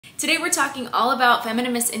Today we're talking all about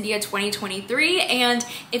Femina Miss India 2023, and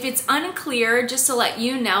if it's unclear, just to let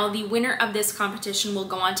you know, the winner of this competition will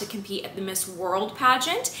go on to compete at the Miss World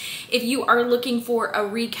pageant. If you are looking for a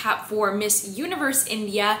recap for Miss Universe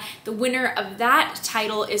India, the winner of that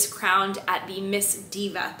title is crowned at the Miss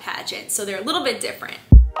Diva pageant, so they're a little bit different.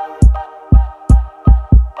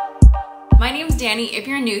 My name's Dani. If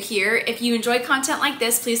you're new here, if you enjoy content like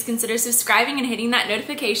this, please consider subscribing and hitting that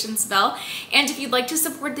notifications bell. And if you'd like to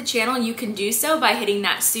support the channel, you can do so by hitting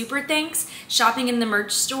that super thanks, shopping in the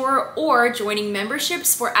merch store, or joining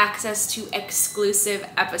memberships for access to exclusive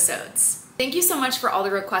episodes. Thank you so much for all the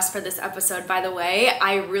requests for this episode, by the way.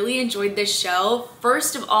 I really enjoyed this show.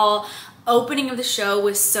 First of all, opening of the show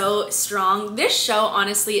was so strong. This show,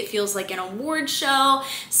 honestly, it feels like an award show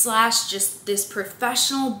slash just this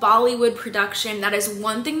professional Bollywood production. That is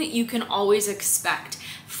one thing that you can always expect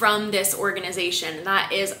from this organization.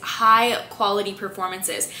 That is high quality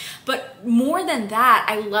performances. But more than that,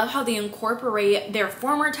 I love how they incorporate their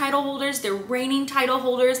former title holders, their reigning title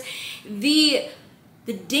holders. The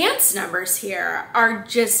dance numbers here are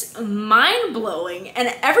just mind-blowing,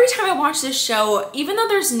 and every time I watch this show, even though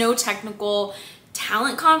there's no technical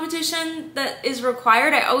talent competition that is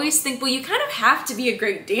required, I always think, well, you kind of have to be a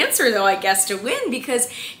great dancer though, I guess, to win, because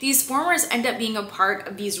these performers end up being a part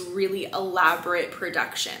of these really elaborate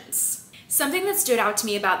productions. Something that stood out to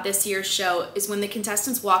me about this year's show is when the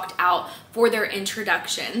contestants walked out for their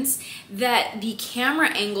introductions, that the camera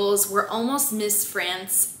angles were almost Miss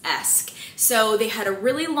France-esque. So they had a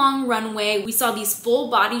really long runway. We saw these full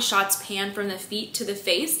body shots pan from the feet to the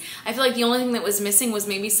face. I feel like the only thing that was missing was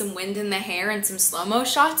maybe some wind in the hair and some slow-mo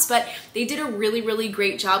shots, but they did a really, really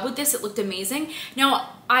great job with this. It looked amazing.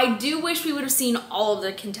 Now, I do wish we would have seen all of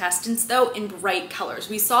the contestants though in bright colors.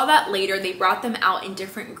 We saw that later. They brought them out in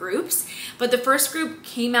different groups, but the first group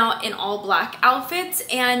came out in all black outfits,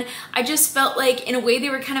 and I just felt like in a way they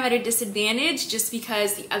were kind of at a disadvantage just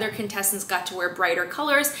because the other contestants got to wear brighter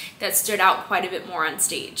colors that stood out quite a bit more on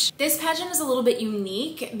stage. This pageant is a little bit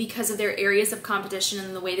unique because of their areas of competition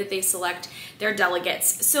and the way that they select their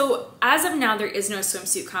delegates. So as of now, there is no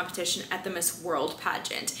swimsuit competition at the Miss World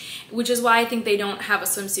pageant, which is why I think they don't have a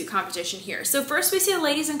swimsuit competition here. So first we see the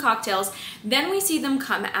ladies in cocktails, then we see them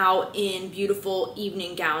come out in beautiful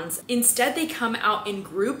evening gowns. Instead, they come out in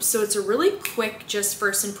groups, so it's a really quick just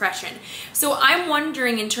first impression. So I'm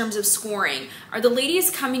wondering, in terms of scoring, are the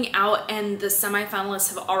ladies coming out and the semifinalists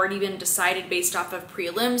have already been decided based off of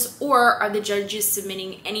prelims, or are the judges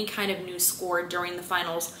submitting any kind of new score during the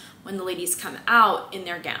finals when the ladies come out in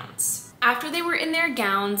their gowns? After they were in their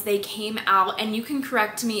gowns, they came out, and you can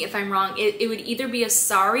correct me if I'm wrong, it would either be a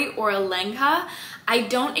sari or a lehenga. I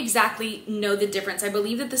don't exactly know the difference. I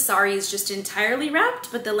believe that the sari is just entirely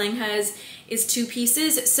wrapped, but the lehenga is two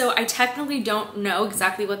pieces, so I technically don't know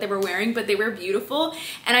exactly what they were wearing, but they were beautiful.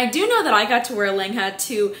 And I do know that I got to wear a lehenga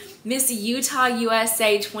to Miss Utah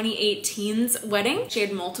USA 2018's wedding. She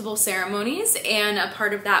had multiple ceremonies, and a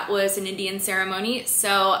part of that was an Indian ceremony,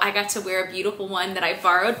 so I got to wear a beautiful one that I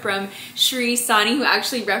borrowed from Shri Sani, who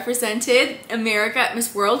actually represented America at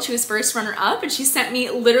Miss World. She was first runner-up, and she sent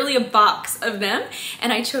me literally a box of them,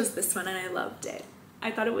 and I chose this one and I loved it.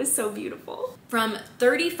 I thought it was so beautiful. From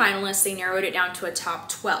 30 finalists, they narrowed it down to a top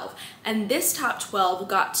 12. And this top 12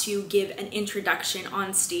 got to give an introduction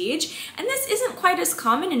on stage. And this isn't quite as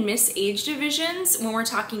common in Miss Age divisions when we're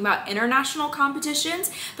talking about international competitions,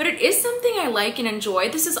 but it is something I like and enjoy.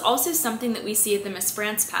 This is also something that we see at the Miss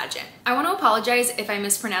France pageant. I want to apologize if I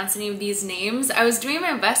mispronounce any of these names. I was doing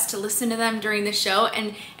my best to listen to them during the show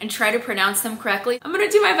and try to pronounce them correctly. I'm gonna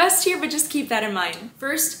do my best here, but just keep that in mind.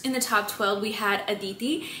 First, in the top 12, we had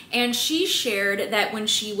Aditi, and she shared that when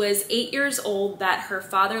she was 8 years old, that her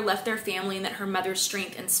father left their family and that her mother's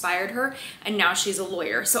strength inspired her, and now she's a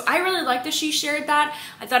lawyer. So I really like that she shared that.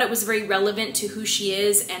 I thought it was very relevant to who she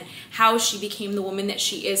is and how she became the woman that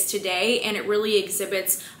she is today, and it really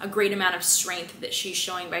exhibits a great amount of strength that she's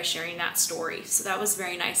showing by sharing that story. So that was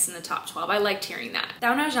very nice in the top 12. I liked hearing that.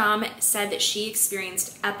 Dauna Jam said that she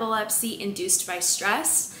experienced epilepsy induced by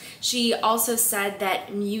stress. She also said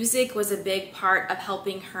that music was a big part of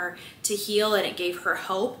helping her to heal, and it gave her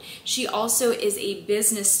hope. She also is a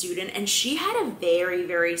business student, and she had a very,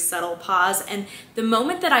 very subtle pause. And the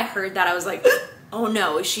moment that I heard that, I was like, oh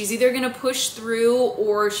no, she's either gonna push through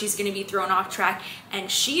or she's gonna be thrown off track.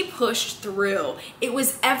 And she pushed through. It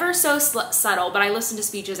was ever so subtle, but I listen to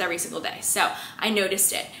speeches every single day, so I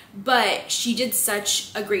noticed it. but she did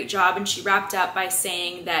such a great job, and she wrapped up by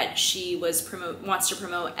saying that she wants to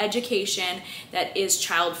promote education that is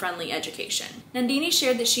child-friendly education. Nandini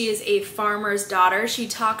shared that she is a farmer's daughter. She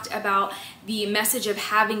talked about the message of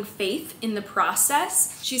having faith in the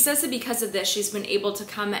process. She says that because of this, she's been able to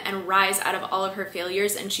come and rise out of all of her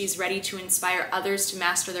failures, and she's ready to inspire others to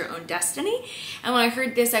master their own destiny. And when I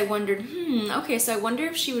heard this, I wondered, okay, so I wonder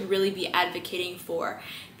if she would really be advocating for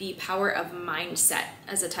the power of mindset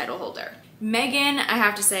as a title holder. Megan, I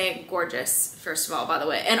have to say, gorgeous, first of all, by the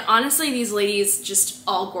way. And honestly, these ladies just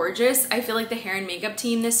all gorgeous. I feel like the hair and makeup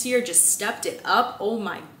team this year just stepped it up. Oh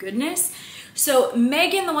my goodness. So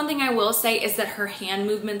Megan, the one thing I will say is that her hand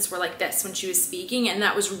movements were like this when she was speaking, and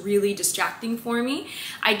that was really distracting for me.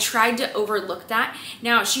 I tried to overlook that.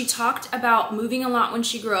 Now, she talked about moving a lot when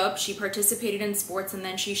she grew up. She participated in sports, and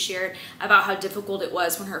then she shared about how difficult it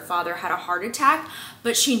was when her father had a heart attack,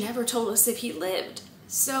 but she never told us if he lived.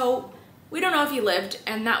 So we don't know if he lived,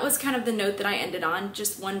 and that was kind of the note that I ended on,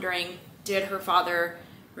 just wondering, did her father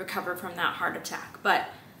recover from that heart attack? But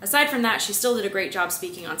aside from that, she still did a great job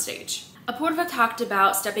speaking on stage. Apurva talked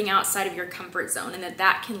about stepping outside of your comfort zone and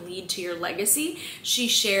that can lead to your legacy. She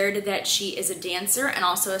shared that she is a dancer and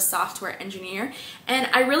also a software engineer, and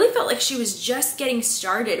I really felt like she was just getting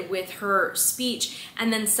started with her speech,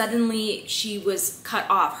 and then suddenly she was cut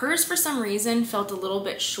off. Hers, for some reason, felt a little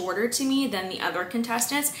bit shorter to me than the other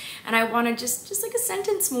contestants, and I wanted just like a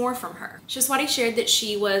sentence more from her. Shaswati shared that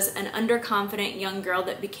she was an underconfident young girl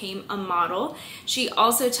that became a model. She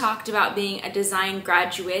also talked about being a design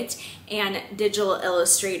graduate and digital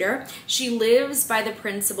illustrator. She lives by the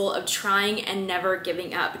principle of trying and never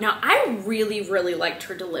giving up. Now, I really liked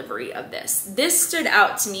her delivery of this. This stood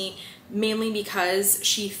out to me mainly because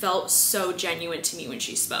she felt so genuine to me when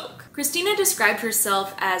she spoke. Christina described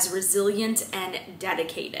herself as resilient and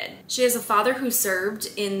dedicated. She has a father who served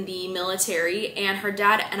in the military, and her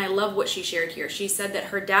dad, and I love what she shared here, she said that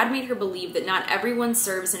her dad made her believe that not everyone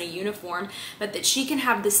serves in a uniform, but that she can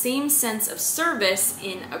have the same sense of service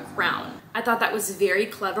in a crown. I thought that was very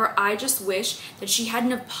clever. I just wish that she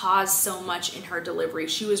hadn't have paused so much in her delivery.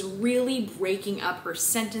 She was really breaking up her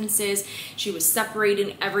sentences. She was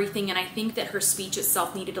separating everything, and I think that her speech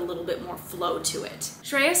itself needed a little bit more flow to it.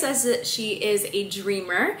 Shreya says that she is a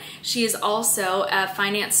dreamer. She is also a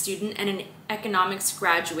finance student and an economics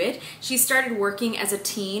graduate. She started working as a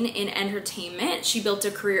teen in entertainment. She built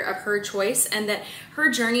a career of her choice, and that her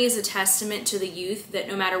journey is a testament to the youth that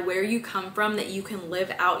no matter where you come from, that you can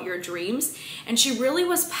live out your dreams. And she really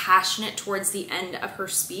was passionate towards the end of her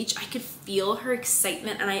speech. I could feel her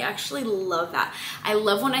excitement, and I actually love that. I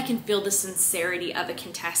love when I can feel the sincerity of a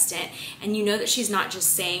contestant, and you know that she's not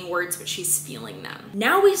just saying words, but she's feeling them.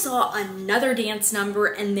 Now we saw another dance number,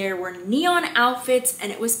 and there were neon outfits,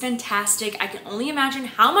 and it was fantastic. I can only imagine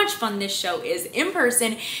how much fun this show is in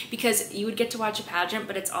person, because you would get to watch a pageant,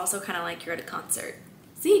 but it's also kind of like you're at a concert.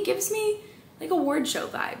 See, it gives me like award show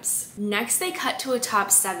vibes. Next, they cut to a top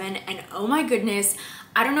 7, and oh my goodness,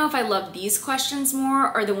 I don't know if I love these questions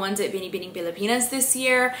more or the ones at Bini Bini Pilipinas this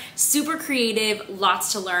year. Super creative,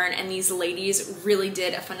 lots to learn, and these ladies really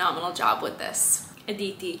did a phenomenal job with this.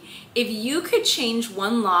 Aditi, if you could change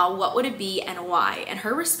one law, what would it be and why? And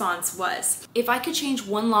her response was, if I could change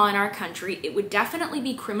one law in our country, it would definitely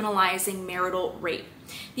be criminalizing marital rape.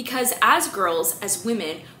 Because as girls, as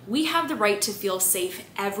women, we have the right to feel safe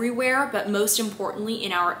everywhere, but most importantly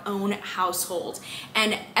in our own household.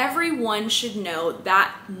 And everyone should know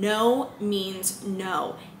that no means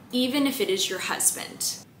no, even if it is your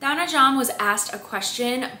husband. Dana Jam was asked a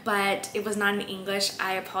question, but it was not in English.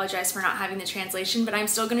 I apologize for not having the translation, but I'm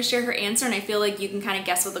still gonna share her answer, and I feel like you can kind of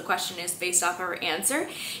guess what the question is based off of her answer.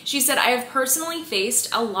 She said, I have personally faced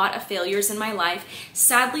a lot of failures in my life.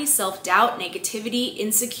 Sadly, self-doubt, negativity,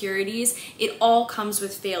 insecurities, it all comes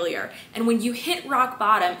with failure. And when you hit rock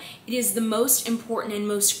bottom, it is the most important and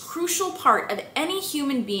most crucial part of any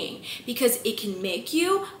human being, because it can make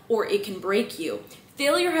you or it can break you.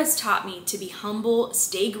 Failure has taught me to be humble,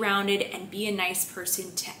 stay grounded, and be a nice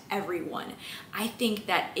person to everyone. I think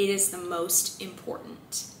that it is the most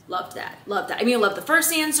important. Loved that, loved that. I mean, I love the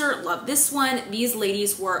first answer, love this one. These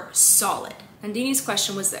ladies were solid. Nandini's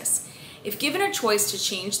question was this: if given a choice to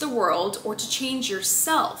change the world or to change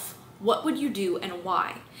yourself, What would you do and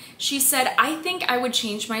why? She said, I think I would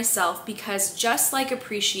change myself because just like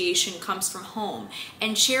appreciation comes from home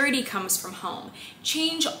and charity comes from home,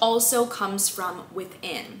 change also comes from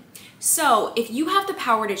within. So if you have the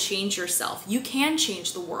power to change yourself, you can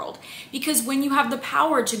change the world, because when you have the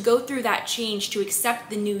power to go through that change, to accept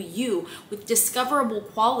the new you with discoverable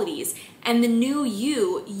qualities and the new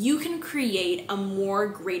you can create a more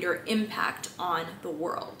greater impact on the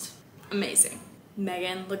world. Amazing.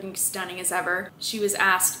 Megan, looking stunning as ever. She was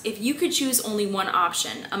asked, if you could choose only one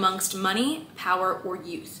option amongst money, power, or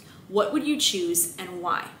youth, what would you choose and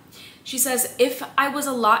why? She says, if I was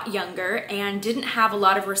a lot younger and didn't have a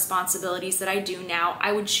lot of responsibilities that I do now,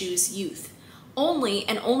 I would choose youth. Only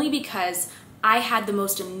and only because I had the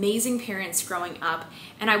most amazing parents growing up,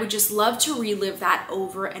 and I would just love to relive that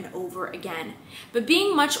over and over again. But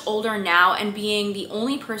being much older now and being the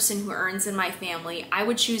only person who earns in my family, I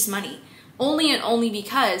would choose money. Only and only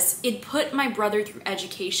because it put my brother through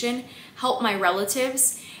education, helped my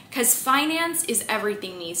relatives, because finance is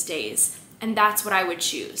everything these days, and that's what I would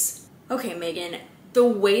choose. Okay, Megan, the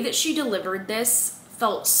way that she delivered this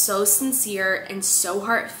felt so sincere and so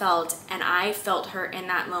heartfelt, and I felt her in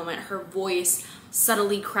that moment. Her voice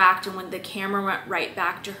subtly cracked, and when the camera went right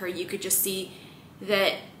back to her, you could just see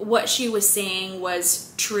that what she was saying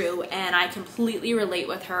was true, and I completely relate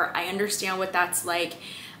with her. I understand what that's like.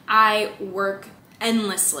 I work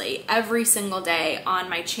endlessly every single day on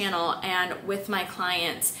my channel and with my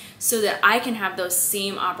clients so that I can have those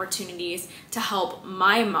same opportunities to help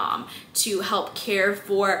my mom, to help care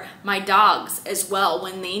for my dogs as well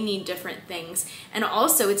when they need different things. And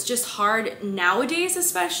also, it's just hard nowadays,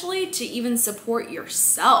 especially, to even support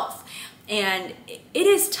yourself. And it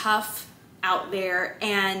is tough out there,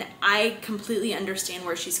 and I completely understand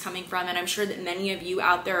where she's coming from, and I'm sure that many of you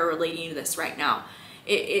out there are relating to this right now.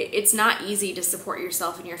 It's not easy to support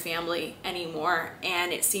yourself and your family anymore,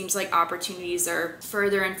 and it seems like opportunities are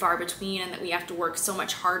further and far between, and that we have to work so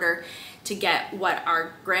much harder to get what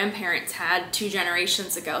our grandparents had 2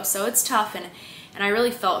 generations ago. So it's tough, and I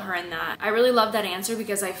really felt her in that. I really love that answer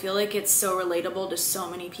because I feel like it's so relatable to so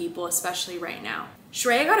many people, especially right now.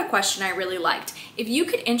 Shreya got a question I really liked. If you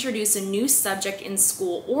could introduce a new subject in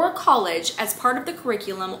school or college as part of the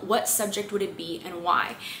curriculum, what subject would it be and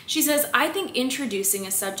why? She says, I think introducing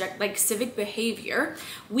a subject like civic behavior,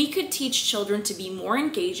 we could teach children to be more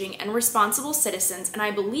engaging and responsible citizens, and I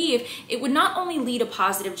believe it would not only lead a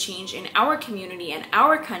positive change in our community and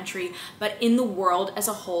our country, but in the world as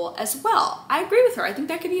a whole as well. I agree with her. I think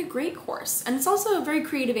that could be a great course, and it's also a very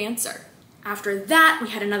creative answer. After that, we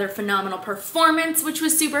had another phenomenal performance, which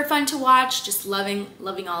was super fun to watch. Just loving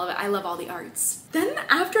all of it. I love all the arts. Then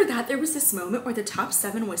after that, there was this moment where the top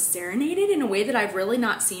 7 was serenaded in a way that I've really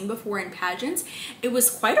not seen before in pageants. It was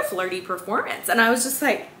quite a flirty performance, and I was just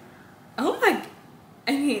like, oh my,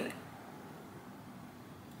 I mean,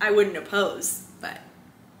 I wouldn't oppose, but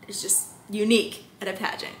it's just unique at a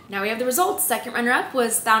pageant. Now we have the results. Second runner-up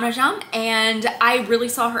was Thao Najam, and I really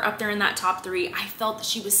saw her up there in that top 3. I felt that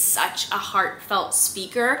she was such a heartfelt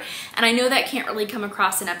speaker, and I know that can't really come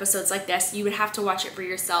across in episodes like this. You would have to watch it for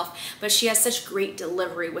yourself, but she has such great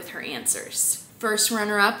delivery with her answers. First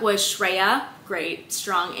runner-up was Shreya. Great,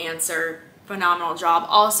 strong answer, phenomenal job.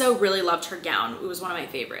 Also really loved her gown. It was one of my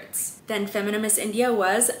favorites. Then Femina Miss India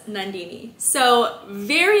was Nandini. So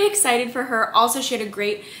very excited for her. Also, she had a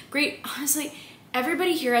great, honestly,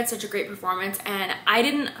 everybody here had such a great performance, and I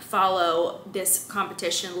didn't follow this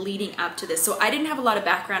competition leading up to this, so I didn't have a lot of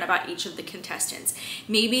background about each of the contestants.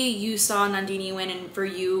 Maybe you saw Nandini win, and for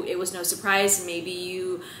you it was no surprise. Maybe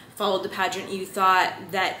you followed the pageant, you thought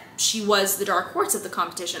that she was the dark horse of the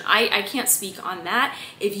competition. I can't speak on that.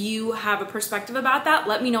 If you have a perspective about that,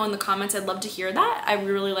 let me know in the comments. I'd love to hear that. I would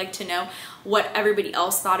really like to know what everybody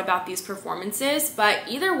else thought about these performances. But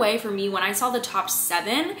either way, for me, when I saw the top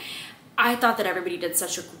 7, I thought that everybody did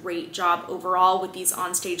such a great job overall with these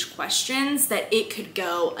onstage questions that it could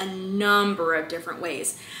go a number of different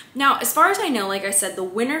ways. Now, as far as I know, like I said, the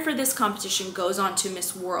winner for this competition goes on to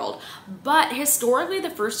Miss World, but historically the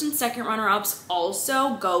first and second runner-ups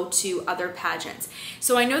also go to other pageants.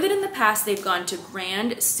 So I know that in the past they've gone to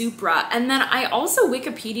Grand, Supra, and then I also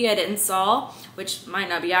Wikipedia'd and saw, which might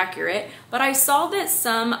not be accurate, but I saw that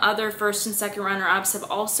some other first and second runner-ups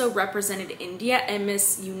have also represented India and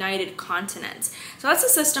Miss United Continents. So that's a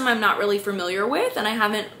system I'm not really familiar with, and I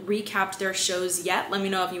haven't recapped their shows yet. Let me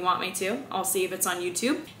know if you want me to. I'll see if it's on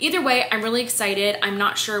YouTube. Either way, I'm really excited. I'm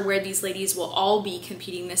not sure where these ladies will all be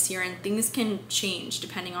competing this year, and things can change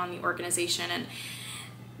depending on the organization and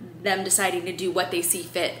them deciding to do what they see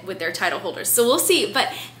fit with their title holders. So we'll see.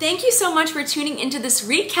 But thank you so much for tuning into this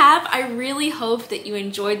recap. I really hope that you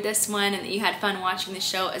enjoyed this one and that you had fun watching the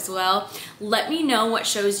show as well. Let me know what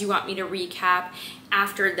shows you want me to recap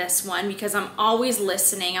after this one, because I'm always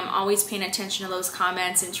listening. I'm always paying attention to those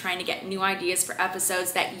comments and trying to get new ideas for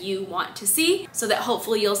episodes that you want to see, so that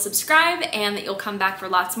hopefully you'll subscribe and that you'll come back for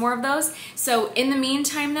lots more of those. So in the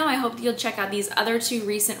meantime though, I hope that you'll check out these other 2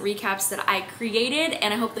 recent recaps that I created,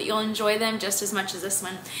 and I hope that you'll enjoy them just as much as this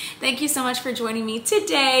one. Thank you so much for joining me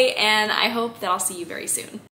today, and I hope that I'll see you very soon.